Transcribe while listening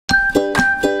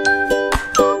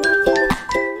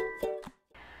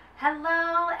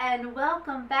and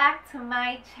welcome back to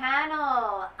my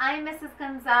channel. I'm Mrs.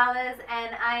 Gonzalez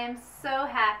and I am so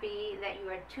happy that you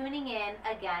are tuning in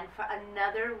again for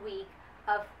another week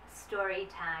of story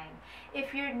time.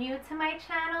 If you're new to my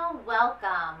channel,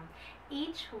 welcome.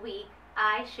 Each week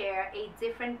I share a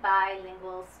different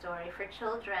bilingual story for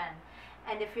children.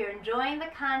 And if you're enjoying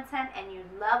the content and you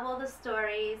love all the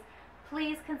stories,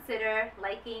 please consider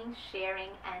liking, sharing,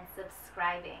 and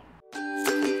subscribing.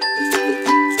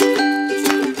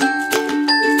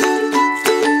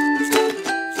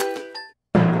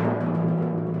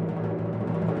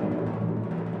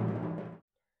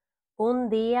 Un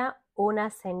día, una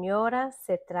señora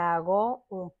se tragó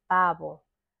un pavo.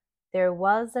 There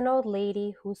was an old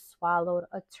lady who swallowed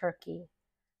a turkey.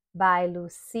 By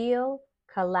Lucille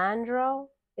Calandro,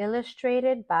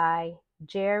 illustrated by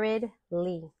Jared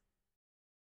Lee.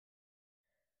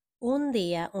 Un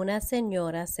día, una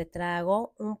señora se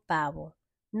tragó un pavo.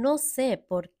 No sé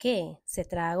por qué se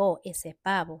tragó ese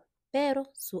pavo,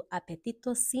 pero su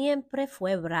apetito siempre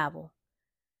fue bravo.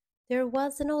 There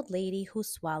was an old lady who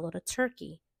swallowed a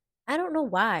turkey. I don't know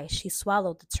why she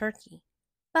swallowed the turkey,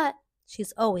 but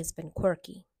she's always been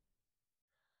quirky.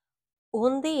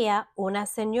 Un día, una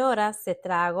señora se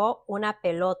tragó una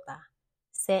pelota.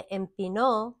 Se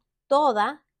empinó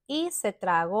toda y se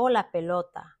tragó la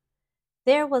pelota.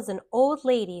 There was an old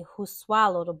lady who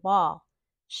swallowed a ball.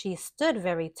 She stood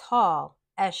very tall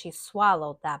as she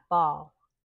swallowed that ball.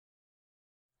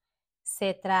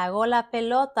 Se tragó la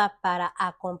pelota para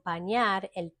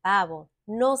acompañar el pavo.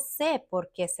 No sé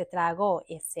por qué se tragó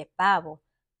ese pavo,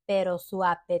 pero su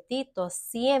apetito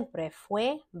siempre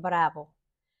fue bravo.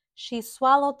 She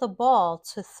swallowed the ball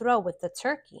to throw with the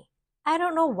turkey. I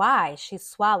don't know why she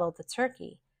swallowed the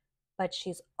turkey, but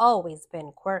she's always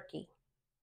been quirky.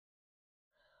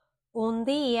 Un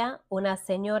día, una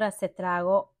señora se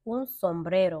tragó un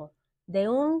sombrero. De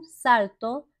un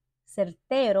salto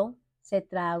certero se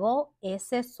tragó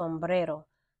ese sombrero.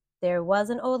 There was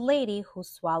an old lady who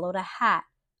swallowed a hat.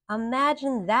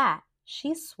 Imagine that!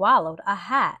 She swallowed a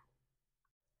hat.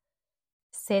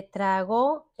 Se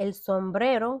tragó el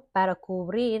sombrero para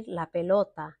cubrir la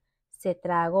pelota. Se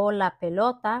tragó la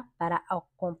pelota para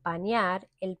acompañar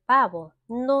el pavo.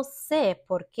 No sé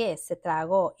por qué se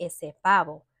tragó ese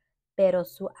pavo, pero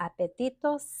su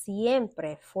apetito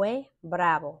siempre fue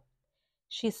bravo.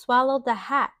 She swallowed the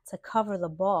hat to cover the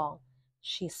ball.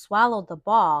 She swallowed the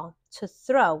ball to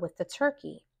throw with the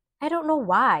turkey. I don't know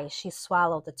why she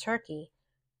swallowed the turkey,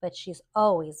 but she's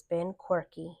always been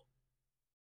quirky.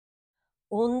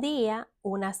 Un día,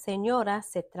 una señora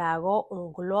se tragó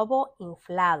un globo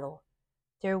inflado.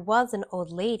 There was an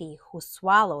old lady who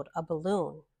swallowed a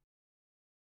balloon.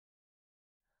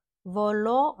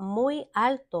 Voló muy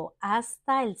alto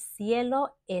hasta el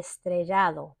cielo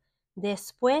estrellado,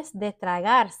 después de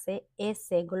tragarse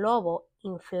ese globo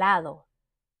inflado.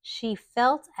 She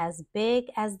felt as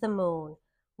big as the moon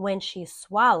when she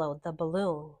swallowed the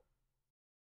balloon.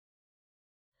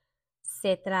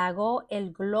 Se tragó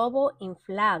el globo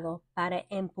inflado para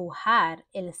empujar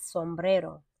el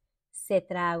sombrero. Se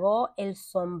tragó el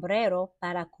sombrero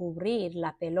para cubrir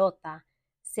la pelota.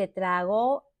 Se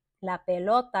tragó la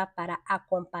pelota para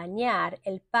acompañar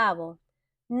el pavo.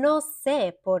 No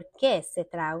sé por qué se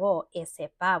tragó ese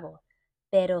pavo,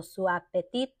 pero su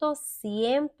apetito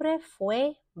siempre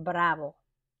fue bravo.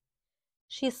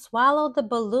 She swallowed the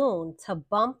balloon to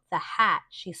bump the hat.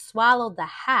 She swallowed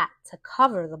the hat to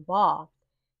cover the ball.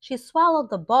 She swallowed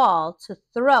the ball to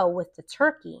throw with the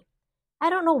turkey. I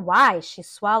don't know why she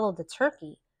swallowed the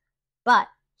turkey, but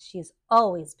she's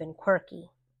always been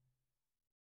quirky.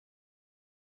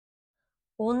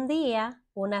 Un día,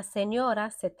 una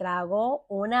señora se tragó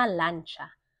una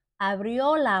lancha.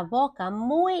 Abrió la boca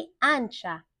muy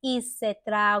ancha y se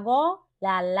tragó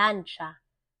la lancha.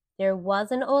 There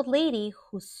was an old lady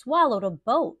who swallowed a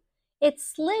boat. It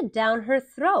slid down her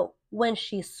throat when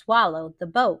she swallowed the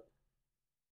boat.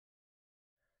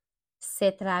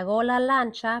 Se tragó la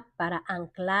lancha para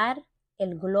anclar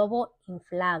el globo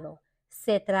inflado.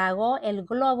 Se tragó el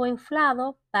globo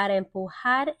inflado para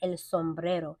empujar el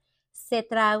sombrero. Se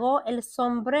tragó el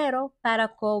sombrero para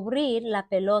cubrir la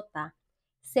pelota.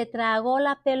 Se tragó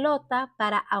la pelota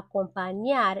para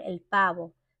acompañar el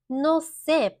pavo. No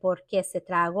sé por qué se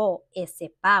tragó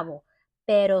ese pavo,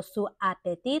 pero su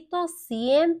apetito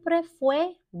siempre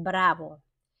fue bravo.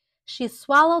 She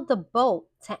swallowed the boat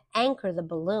to anchor the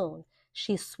balloon.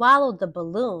 She swallowed the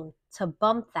balloon to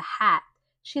bump the hat.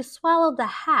 She swallowed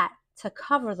the hat to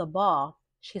cover the ball.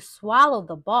 She swallowed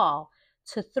the ball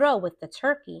to throw with the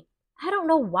turkey. I don't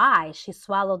know why she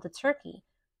swallowed the turkey,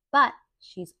 but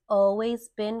she's always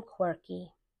been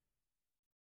quirky.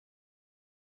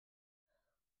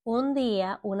 Un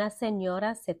día una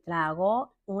señora se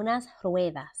tragó unas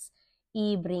ruedas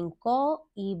y brincó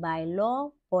y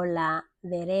bailó por la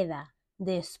vereda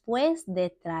después de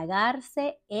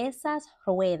tragarse esas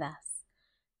ruedas.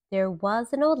 There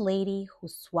was an old lady who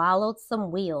swallowed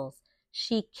some wheels.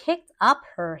 She kicked up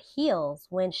her heels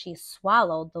when she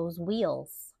swallowed those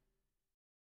wheels.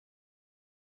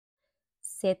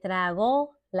 Se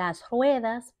tragó las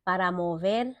ruedas para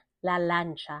mover la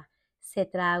lancha. Se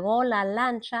tragó la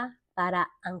lancha para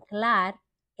anclar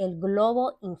el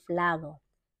globo inflado.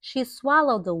 She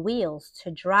swallowed the wheels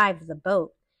to drive the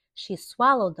boat. She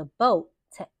swallowed the boat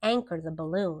to anchor the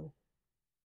balloon.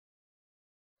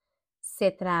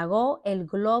 Se tragó el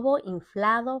globo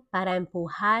inflado para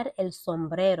empujar el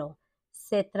sombrero.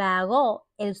 Se tragó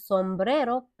el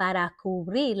sombrero para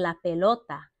cubrir la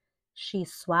pelota. She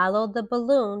swallowed the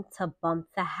balloon to bump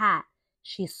the hat.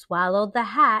 She swallowed the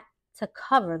hat to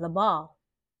cover the ball.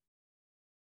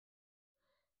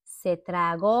 Se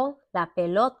tragó la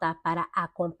pelota para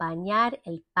acompañar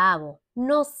el pavo.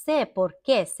 No sé por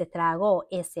qué se tragó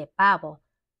ese pavo,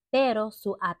 pero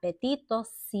su apetito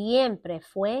siempre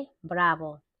fue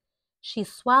bravo. She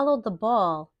swallowed the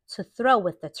ball to throw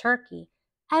with the turkey.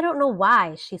 I don't know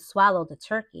why she swallowed the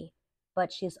turkey,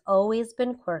 but she's always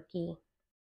been quirky.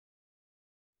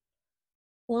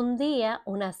 Un día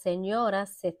una señora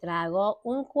se tragó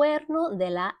un cuerno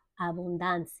de la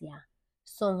abundancia.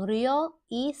 Sonrió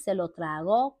y se lo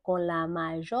tragó con la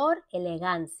mayor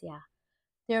elegancia.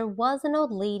 There was an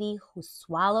old lady who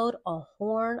swallowed a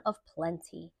horn of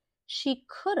plenty. She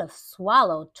could have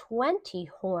swallowed 20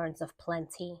 horns of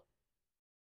plenty.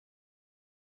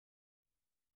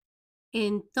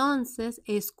 Entonces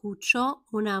escuchó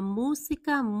una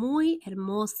música muy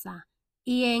hermosa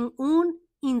y en un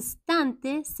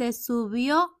instante se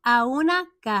subió a una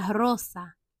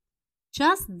carroza.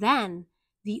 Just then,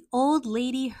 the old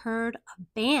lady heard a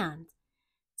band,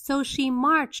 so she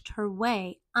marched her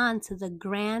way onto the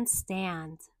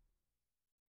grandstand.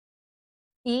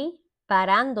 Y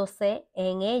parándose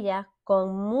en ella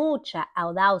con mucha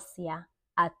audacia,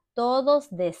 a todos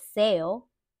deseo,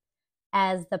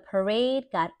 as the parade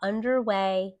got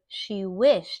underway, she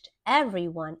wished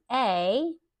everyone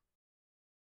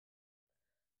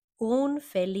un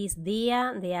feliz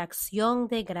día de acción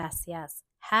de gracias.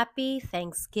 Happy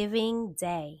Thanksgiving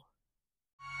Day.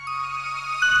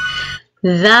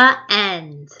 The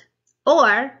end.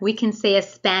 Or we can say a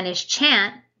Spanish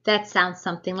chant that sounds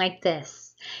something like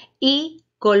this. Y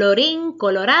colorín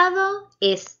colorado,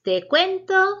 este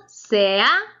cuento se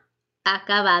ha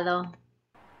acabado.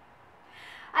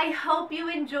 I hope you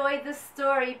enjoyed the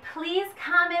story. Please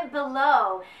comment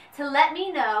below to let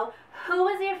me know who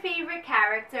was your favorite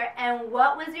character and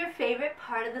what was your favorite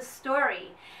part of the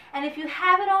story. And if you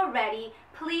haven't already,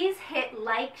 please hit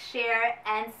like, share,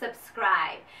 and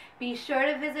subscribe. Be sure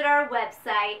to visit our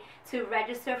website to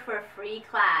register for a free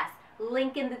class.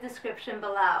 Link in the description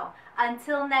below.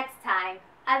 Until next time,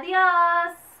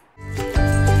 adios!